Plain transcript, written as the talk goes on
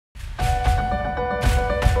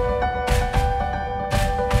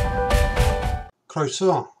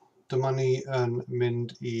Croeso, dyma ni yn mynd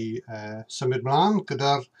I symud mlaen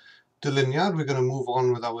gyda'r dyluniad. We're going to move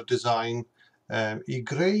on with our design I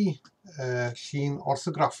greu llun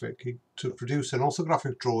orthographic, to produce an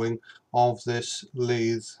orthographic drawing of this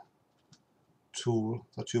lathe tool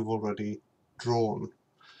that you've already drawn.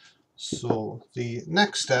 So the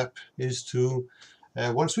next step is to,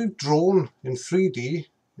 once we've drawn in 3D,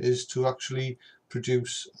 is to actually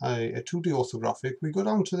produce a 2D orthographic. We go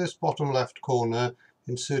down to this bottom left corner,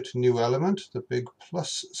 insert new element, the big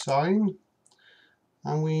plus sign,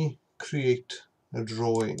 and we create a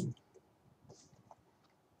drawing.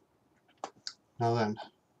 Now then,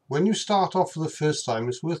 when you start off for the first time,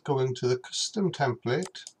 it's worth going to the custom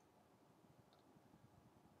template,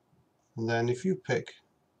 and then if you pick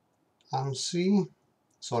ISO,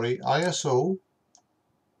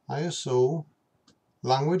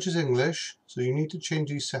 language is English, so you need to change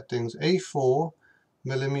these settings, A4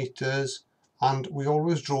 millimeters, and we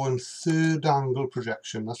always draw in third angle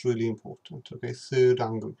projection. That's really important. Okay, third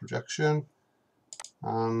angle projection,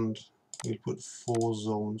 and we'll put 4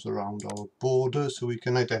 zones around our border so we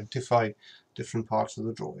can identify different parts of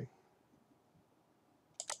the drawing.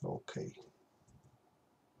 Okay.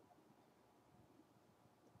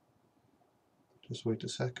 Just wait a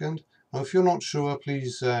second. Now if you're not sure,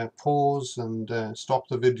 please pause and stop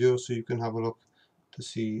the video so you can have a look to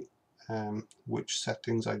see which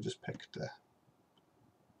settings I just picked there.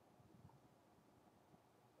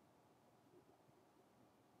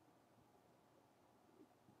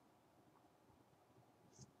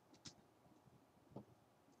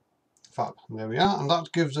 Fab, there we are, and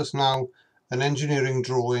that gives us now an engineering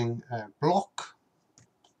drawing block.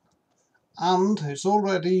 And it's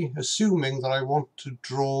already assuming that I want to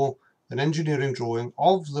draw an engineering drawing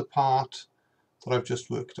of the part that I've just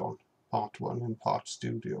worked on, part 1 in Part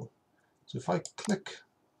Studio. So if I click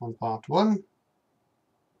on part 1,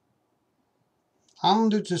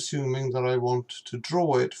 and it's assuming that I want to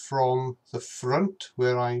draw it from the front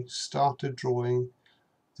where I started drawing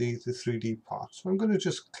the 3D part. So I'm going to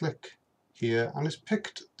just click here, and it's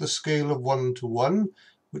picked the scale of 1 to 1,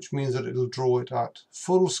 which means that it'll draw it at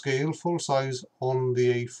full scale, full size on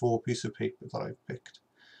the A4 piece of paper that I've picked.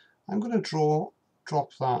 I'm going to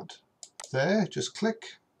drop that there, just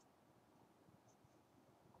click.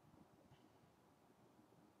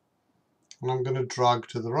 And I'm going to drag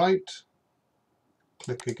to the right,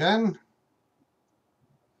 click again.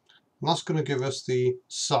 And that's going to give us the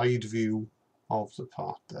side view of the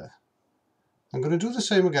part there. I'm going to do the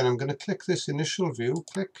same again. I'm going to click this initial view,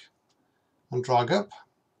 click, and drag up.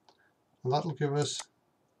 And that'll give us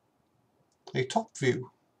a top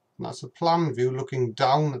view, and that's a plan view looking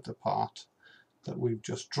down at the part that we've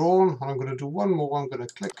just drawn. And I'm going to do one more. I'm going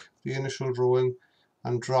to click the initial drawing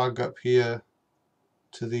and drag up here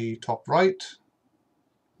to the top right,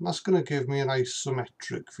 and that's going to give me an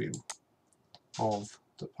isometric view of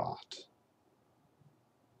the part.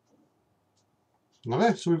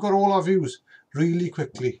 Okay, so we've got all our views really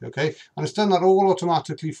quickly, okay, and it's done that all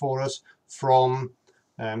automatically for us from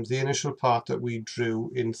the initial part that we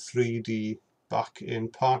drew in 3D back in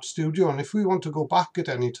Part Studio. And if we want to go back at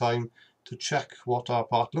any time to check what our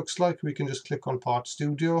part looks like, we can just click on Part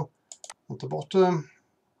Studio at the bottom.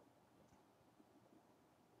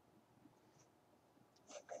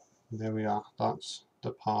 There we are, that's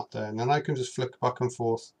the part there. And then I can just flick back and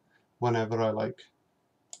forth whenever I like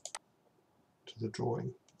to the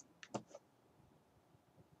drawing.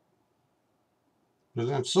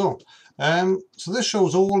 Brilliant. So this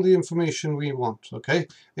shows all the information we want. Okay,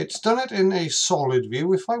 it's done it in a solid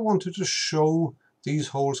view. If I wanted to show these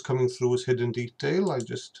holes coming through as hidden detail, I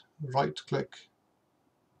just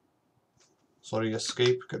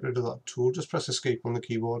escape, get rid of that tool, just press escape on the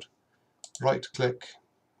keyboard, right click,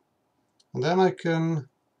 and then I can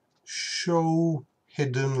show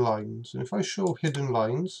hidden lines. And if I show hidden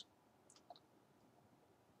lines,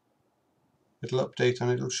 it'll update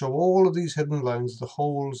and it'll show all of these hidden lines, the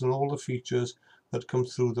holes and all the features that come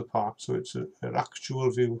through the part. So it's an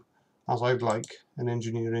actual view as I'd like an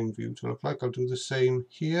engineering view to look like. I'll do the same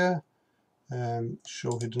here,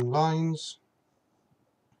 show hidden lines.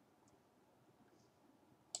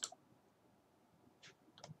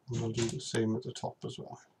 And I'll do the same at the top as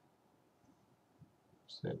well.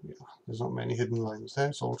 There we are. There's not many hidden lines there,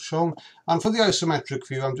 it's all shown. And for the isometric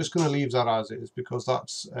view, I'm just going to leave that as is, because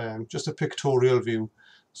that's just a pictorial view,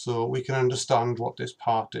 so we can understand what this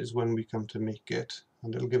part is when we come to make it,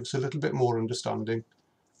 and it'll give us a little bit more understanding,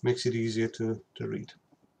 makes it easier to read.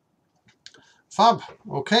 Fab.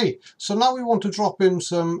 Okay, so now we want to drop in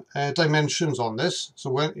some dimensions on this.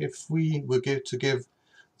 So if we were to give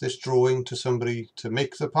this drawing to somebody to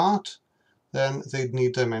make the part, then they'd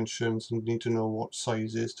need dimensions and need to know what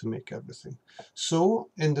sizes to make everything. So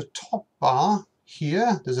in the top bar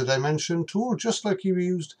here, there's a dimension tool, just like you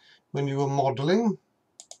used when you were modeling.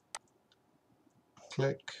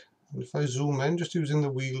 Click, and if I zoom in, just using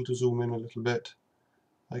the wheel to zoom in a little bit,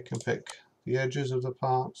 I can pick the edges of the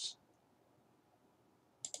parts.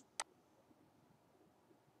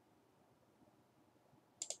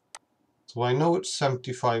 So I know it's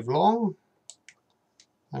 75 long.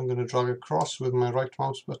 I'm going to drag across with my right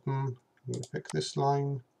mouse button. I'm going to pick this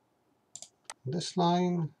line, this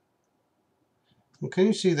line. And can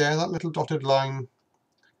you see there, that little dotted line,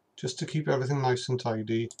 just to keep everything nice and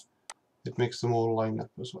tidy, it makes them all line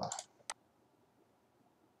up as well.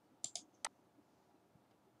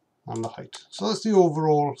 And the height. So that's the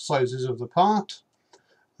overall sizes of the part.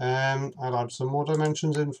 I'll add some more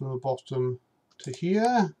dimensions in from the bottom to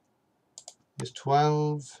here. Is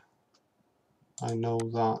 12. I know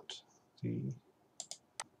that the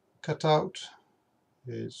cutout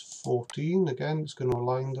is 14. Again, it's going to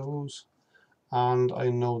align those. And I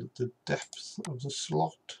know that the depth of the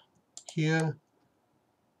slot here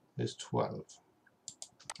is 12.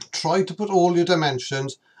 Try to put all your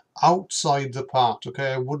dimensions outside the part,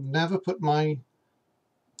 okay? I would never put my,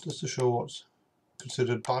 just to show what's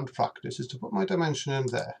considered bad practice, is to put my dimension in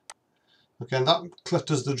there. Okay, and that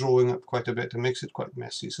clutters the drawing up quite a bit and makes it quite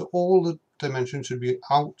messy. So all the dimensions should be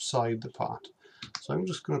outside the part. So I'm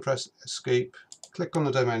just going to press Escape, click on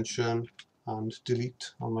the dimension and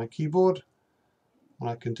delete on my keyboard. And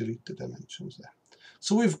I can delete the dimensions there.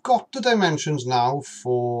 So we've got the dimensions now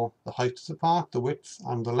for the height of the part, the width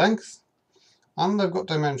and the length. And I've got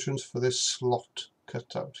dimensions for this slot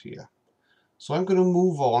cutout here. So I'm going to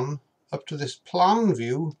move on up to this plan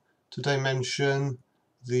view to dimension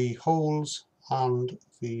the holes and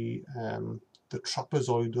the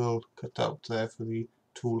trapezoidal cutout there for the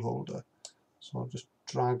tool holder. So I'll just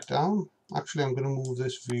drag down. Actually, I'm going to move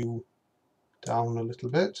this view down a little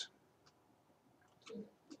bit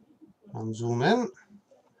and zoom in.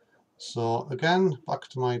 So again, back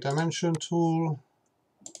to my dimension tool.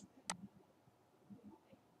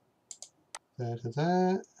 There to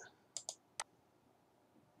there.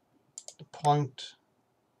 The point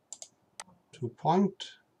to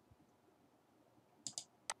point.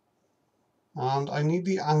 And I need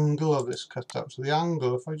the angle of this cutout. So the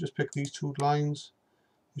angle, if I just pick these two lines,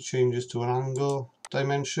 it changes to an angle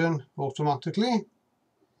dimension automatically,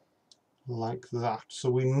 like that.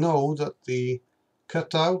 So we know that the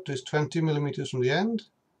cutout is 20 millimeters from the end.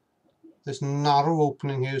 This narrow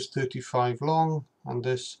opening here is 35 long, and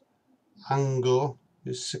this angle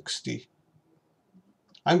is 60.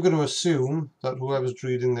 I'm going to assume that whoever's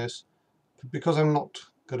reading this, because I'm not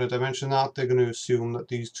going to dimension that, they're going to assume that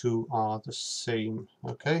these two are the same.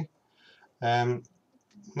 Okay.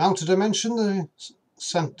 Now to dimension the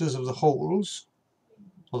centers of the holes,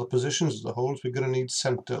 or the positions of the holes, we're going to need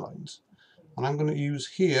center lines. And I'm going to use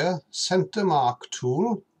here center mark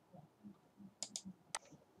tool.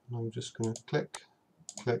 And I'm just going to click,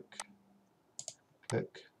 click,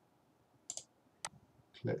 click,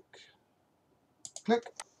 click, click.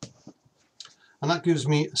 And that gives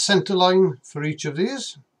me a center line for each of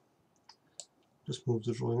these. Just move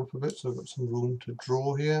the drawing up a bit so I've got some room to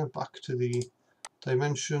draw here. Back to the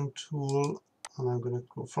dimension tool, and I'm going to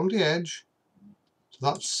go from the edge to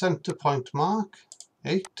that center point mark,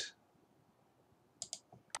 8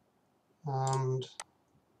 and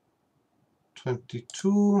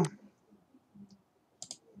 22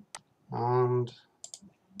 and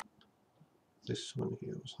this one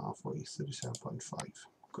here was halfway, 37.5.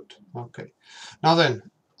 Good. Okay. Now then,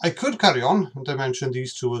 I could carry on and dimension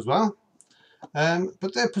these two as well,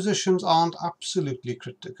 but their positions aren't absolutely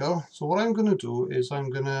critical. So what I'm going to do is I'm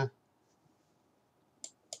going to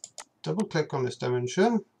double click on this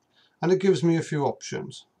dimension, and it gives me a few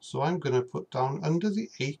options. So I'm going to put down under the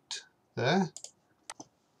 8 there,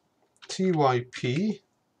 TYP,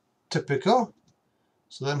 typical.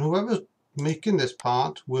 So then whoever's making this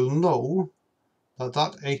part will know that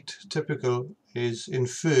that 8 typical is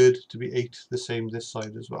inferred to be 8 the same this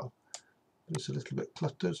side as well. It's a little bit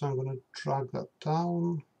cluttered, so I'm going to drag that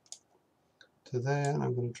down to there, and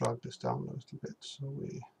I'm going to drag this down a little bit. So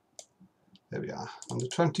there we are. And the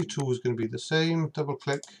 22 is going to be the same. Double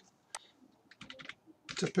click,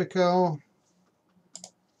 typical.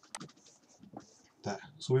 There.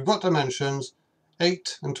 So we've got dimensions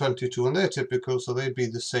 8 and 22, and they're typical, so they'd be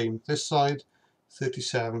the same this side,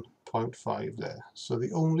 37.5 there. So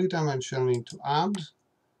the only dimension I need to add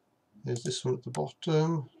is this one at the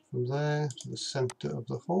bottom, from there to the center of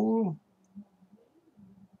the hole.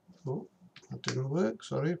 Oh, that didn't work,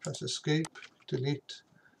 sorry. Press escape, delete,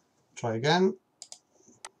 try again.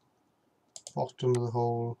 Bottom of the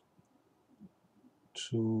hole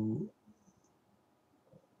to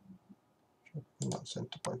that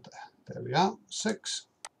center point there. There we are, 6.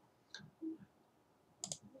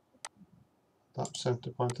 That center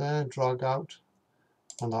point there, drag out,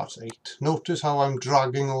 and that's 8. Notice how I'm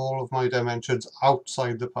dragging all of my dimensions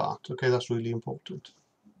outside the part. Okay, that's really important.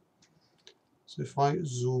 So if I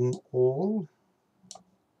zoom all,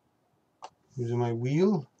 using my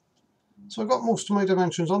wheel, so I've got most of my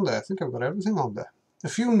dimensions on there. I think I've got everything on there. A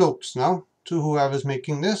few notes now to whoever's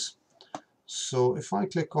making this. So if I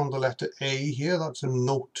click on the letter A here, that's a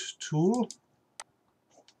note tool.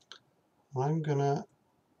 I'm gonna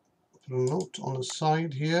put a note on the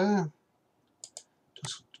side here.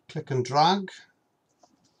 Just click and drag.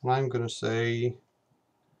 And I'm gonna say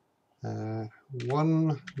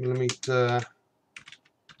 1mm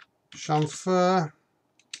chamfer,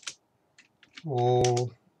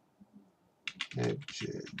 all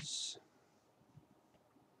edges.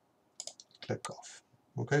 Click off.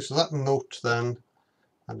 Okay, so that note then,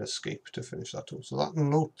 and escape to finish that tool. So that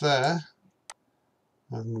note there,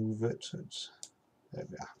 and move it. So it's, there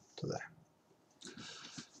we are, to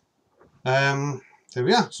there. There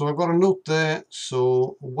we are. So I've got a note there.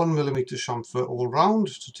 So 1mm chamfer all round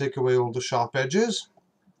to take away all the sharp edges.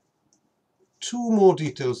 2 more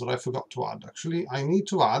details that I forgot to add. Actually, I need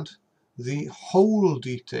to add the hole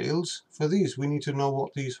details for these. We need to know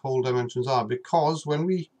what these hole dimensions are, because when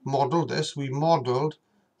we modeled this, we modeled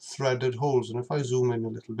threaded holes. And if I zoom in a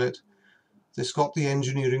little bit, this got the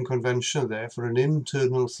engineering convention there for an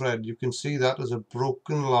internal thread. You can see that as a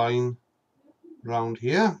broken line round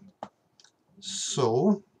here.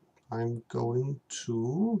 So I'm going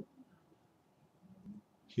to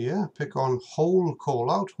here pick on hole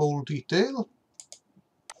callout, hole detail.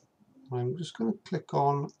 I'm just going to click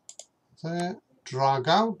on there, drag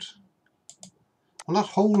out, and that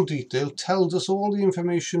hole detail tells us all the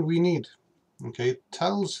information we need. Okay, it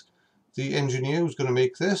tells the engineer who's going to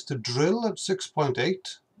make this to drill at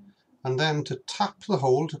 6.8 and then to tap the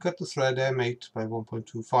hole to cut the thread M8 by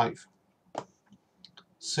 1.25.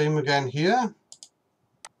 Same again here.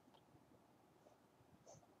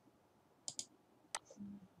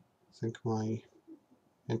 I think my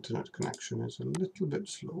internet connection is a little bit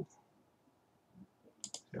slow.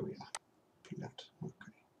 There we are. Brilliant.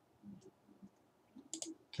 Okay.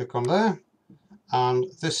 Click on there, and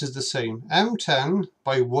this is the same. M10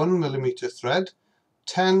 by 1mm thread,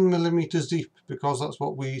 10mm deep, because that's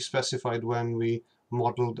what we specified when we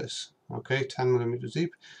modeled this. Okay, 10mm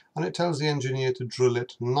deep, and it tells the engineer to drill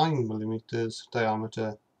it 9mm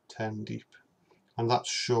diameter, 10 deep, and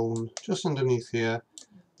that's shown just underneath here.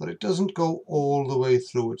 But it doesn't go all the way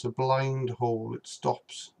through. It's a blind hole. It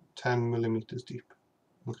stops 10mm deep.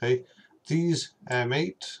 Okay, these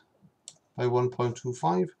M8 by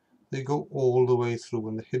 1.25, they go all the way through,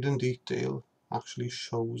 and the hidden detail actually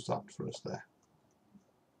shows that for us there.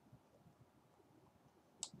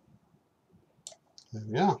 There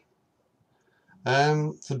we are.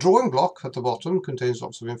 The drawing block at the bottom contains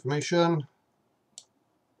lots of information.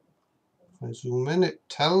 If I zoom in, it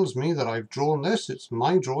tells me that I've drawn this. It's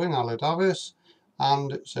my drawing, Ale Davis,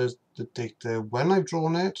 and it says the date there when I've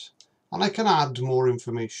drawn it, and I can add more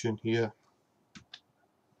information here.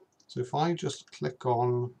 So if I just click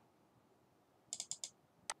on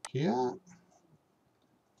here,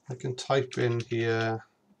 I can type in here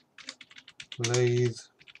lathe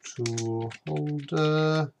tool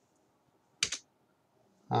holder,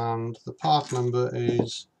 and the part number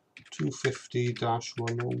is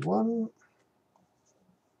 250-101,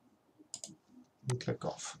 and click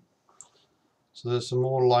off. So there's some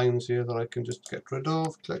more lines here that I can just get rid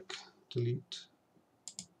of. Click, delete,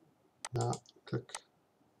 click.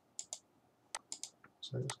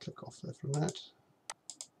 So just click off there for a minute.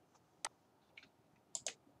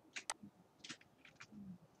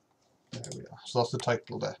 There we are. So that's the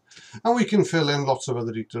title there. And we can fill in lots of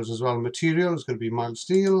other details as well. Material is going to be mild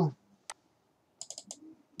steel.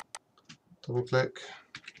 Double click.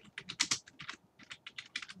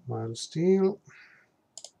 Mild steel.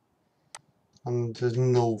 And there's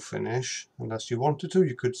no finish. Unless you wanted to,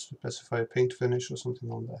 you could specify a paint finish or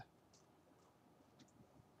something on there.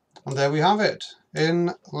 And there we have it.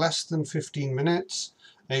 In less than 15 minutes,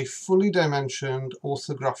 a fully dimensioned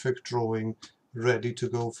orthographic drawing ready to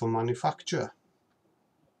go for manufacture.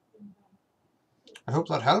 I hope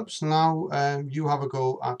that helps. Now you have a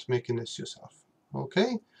go at making this yourself.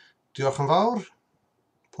 Okay? Diolch yn fawr.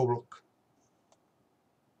 Pob lwc.